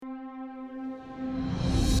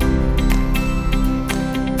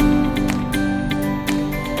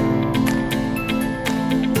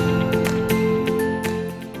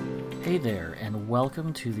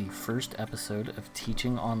welcome to the first episode of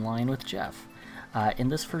Teaching Online with Jeff. In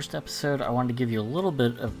this first episode, I wanted to give you a little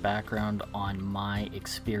bit of background on my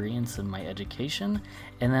experience in my education,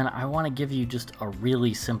 and then I want to give you just a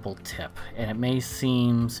really simple tip. And it may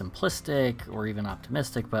seem simplistic or even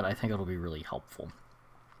optimistic, but I think it'll be really helpful.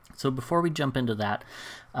 So before we jump into that,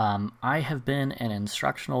 I have been an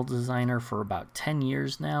instructional designer for about 10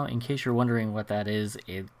 years now. In case you're wondering what that is,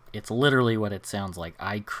 it's literally what it sounds like.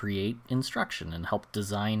 I create instruction and help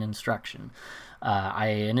design instruction. I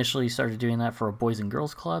initially started doing that for a Boys and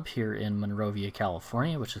Girls Club here in Monrovia,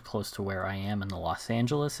 California, which is close to where I am in the Los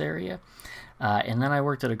Angeles area. And then I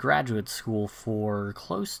worked at a graduate school for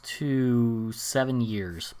close to 7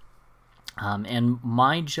 years. And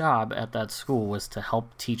my job at that school was to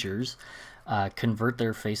help teachers convert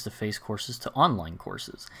their face-to-face courses to online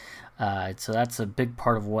courses. So that's a big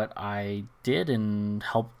part of what I did and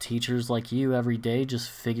help teachers like you every day just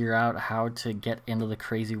figure out how to get into the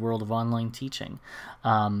crazy world of online teaching.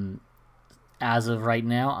 As of right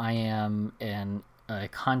now, I am a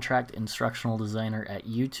contract instructional designer at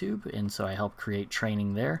YouTube, and so I help create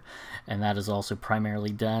training there, and that is also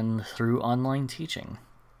primarily done through online teaching.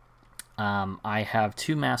 I have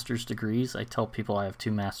 2 master's degrees. I tell people I have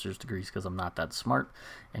 2 master's degrees because I'm not that smart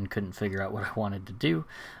and couldn't figure out what I wanted to do.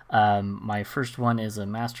 My first one is a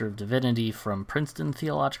Master of Divinity from Princeton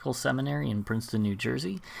Theological Seminary in Princeton, New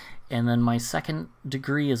Jersey. And then my second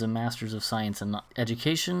degree is a Master's of Science in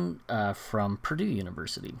Education from Purdue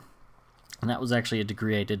University. And that was actually a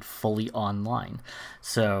degree I did fully online.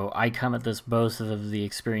 So I come at this both of the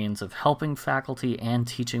experience of helping faculty and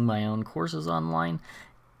teaching my own courses online,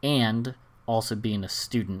 and also being a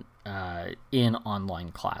student in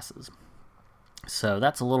online classes. So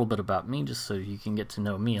that's a little bit about me, just so you can get to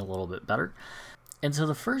know me a little bit better. And so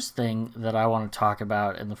the first thing that I want to talk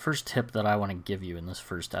about, and the first tip that I want to give you in this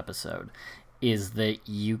first episode, is that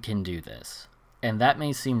you can do this. And that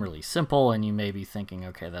may seem really simple, and you may be thinking,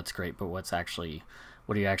 okay, that's great, but what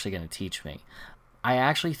are you actually going to teach me? I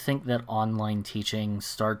actually think that online teaching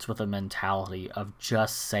starts with a mentality of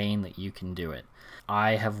just saying that you can do it.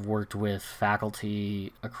 I have worked with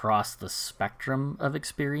faculty across the spectrum of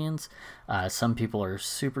experience. Some people are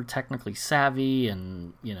super technically savvy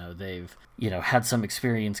and, they've, had some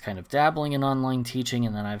experience kind of dabbling in online teaching.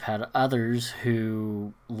 And then I've had others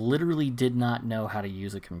who literally did not know how to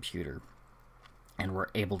use a computer and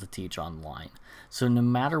were able to teach online. So no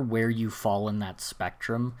matter where you fall in that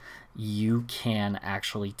spectrum, you can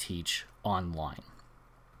actually teach online.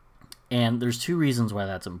 And there's 2 reasons why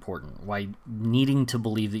that's important, why needing to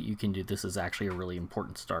believe that you can do this is actually a really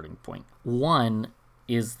important starting point. One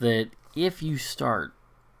is that if you start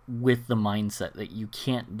with the mindset that you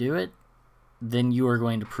can't do it, then you are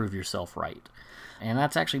going to prove yourself right. And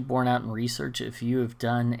that's actually borne out in research. If you have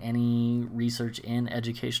done any research in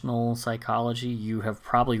educational psychology, you have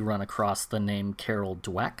probably run across the name Carol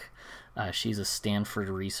Dweck. She's a Stanford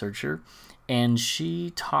researcher, and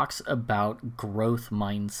she talks about growth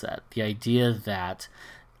mindset, the idea that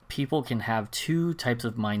people can have 2 types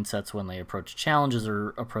of mindsets when they approach challenges or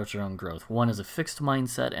approach their own growth. One is a fixed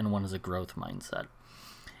mindset, and one is a growth mindset.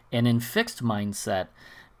 And in fixed mindset,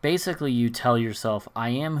 basically, you tell yourself, I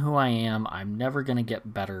am who I am, I'm never going to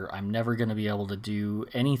get better, I'm never going to be able to do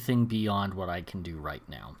anything beyond what I can do right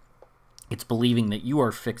now. It's believing that you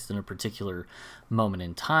are fixed in a particular moment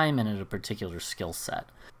in time and in a particular skill set.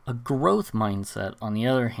 A growth mindset, on the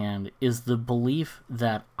other hand, is the belief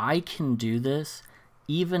that I can do this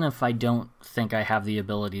even if I don't think I have the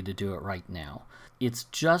ability to do it right now. It's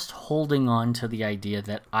just holding on to the idea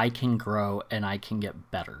that I can grow and I can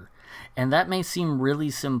get better. And that may seem really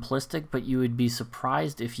simplistic, but you would be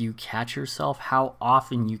surprised if you catch yourself how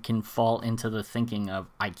often you can fall into the thinking of,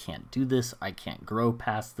 I can't do this, I can't grow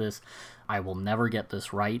past this, I will never get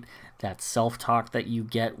this right. That self-talk that you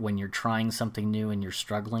get when you're trying something new and you're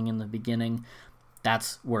struggling in the beginning,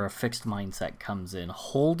 that's where a fixed mindset comes in.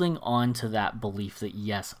 Holding on to that belief that,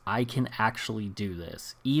 yes, I can actually do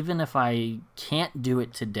this. Even if I can't do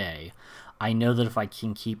it today, I know that if I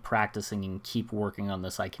can keep practicing and keep working on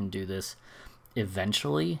this, I can do this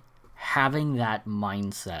eventually. Having that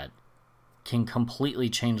mindset can completely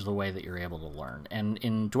change the way that you're able to learn. And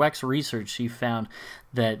in Dweck's research, she found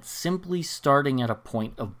that simply starting at a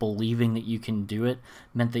point of believing that you can do it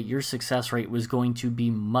meant that your success rate was going to be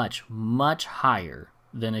much, much higher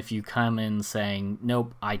than if you come in saying,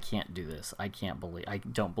 nope, I can't do this. I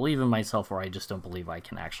don't believe in myself, or I just don't believe I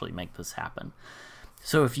can actually make this happen.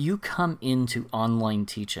 So if you come into online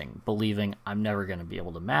teaching believing, I'm never going to be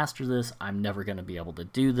able to master this, I'm never going to be able to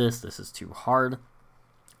do this, this is too hard,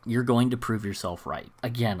 you're going to prove yourself right.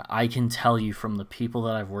 Again, I can tell you from the people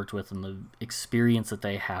that I've worked with and the experience that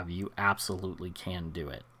they have, you absolutely can do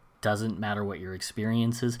it. Doesn't matter what your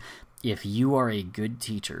experience is. If you are a good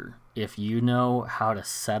teacher, if you know how to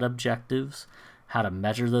set objectives, how to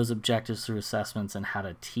measure those objectives through assessments, and how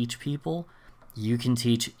to teach people, you can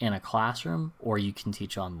teach in a classroom or you can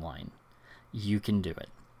teach online. You can do it.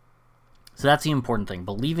 So that's the important thing.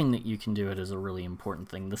 Believing that you can do it is a really important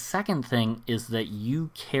thing. The second thing is that you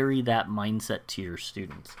carry that mindset to your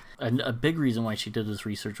students. And a big reason why she did this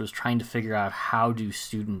research was trying to figure out how do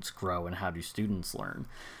students grow and how do students learn.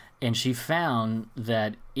 And she found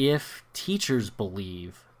that if teachers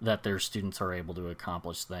believe that their students are able to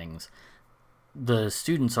accomplish things, the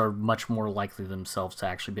students are much more likely themselves to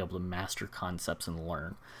actually be able to master concepts and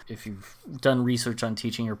learn. If you've done research on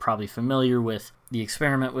teaching, you're probably familiar with the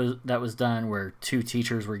experiment that was done where two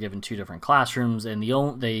teachers were given two different classrooms, and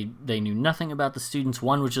they knew nothing about the students.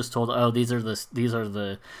 One was just told, oh, these are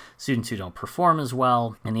the students who don't perform as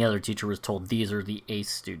well, and the other teacher was told these are the ace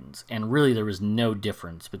students. And really there was no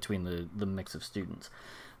difference between the mix of students.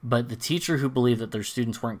 But the teacher who believed that their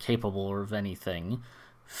students weren't capable of anything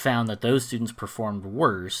found that those students performed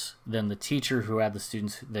worse than the teacher who had the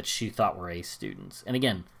students that she thought were A students. And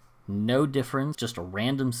again, no difference, just a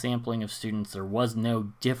random sampling of students. There was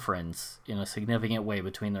no difference in a significant way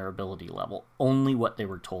between their ability level, only what they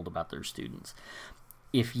were told about their students.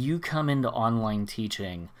 If you come into online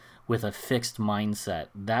teaching with a fixed mindset,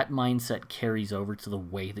 that mindset carries over to the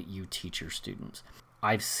way that you teach your students.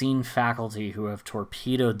 I've seen faculty who have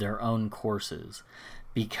torpedoed their own courses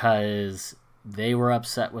because they were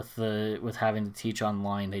upset with having to teach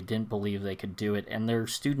online. They didn't believe they could do it, and their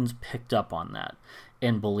students picked up on that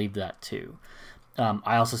and believed that too.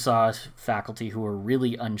 I also saw faculty who were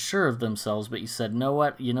really unsure of themselves, but you said, you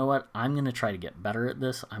know what, I'm going to try to get better at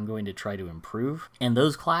this. I'm going to try to improve. And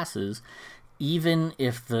those classes, even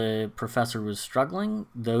if the professor was struggling,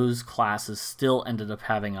 those classes still ended up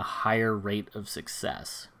having a higher rate of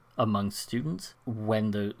success among students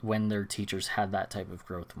when their teachers had that type of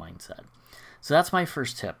growth mindset. So that's my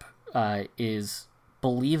first tip, is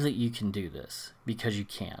believe that you can do this, because you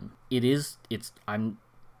can.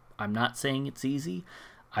 I'm not saying it's easy.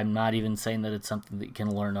 I'm not even saying that it's something that you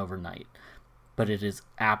can learn overnight, but it is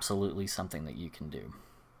absolutely something that you can do.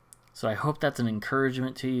 So I hope that's an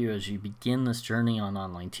encouragement to you as you begin this journey on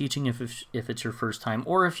online teaching, if it's your first time,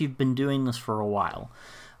 or if you've been doing this for a while.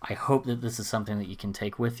 I hope that this is something that you can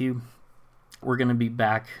take with you. We're going to be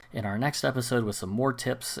back in our next episode with some more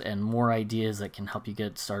tips and more ideas that can help you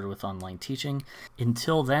get started with online teaching.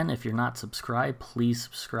 Until then, if you're not subscribed, please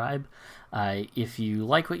subscribe. If you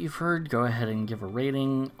like what you've heard, go ahead and give a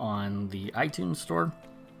rating on the iTunes store.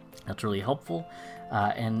 That's really helpful.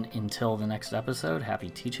 And until the next episode,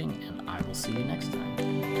 happy teaching, and I will see you next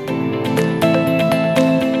time.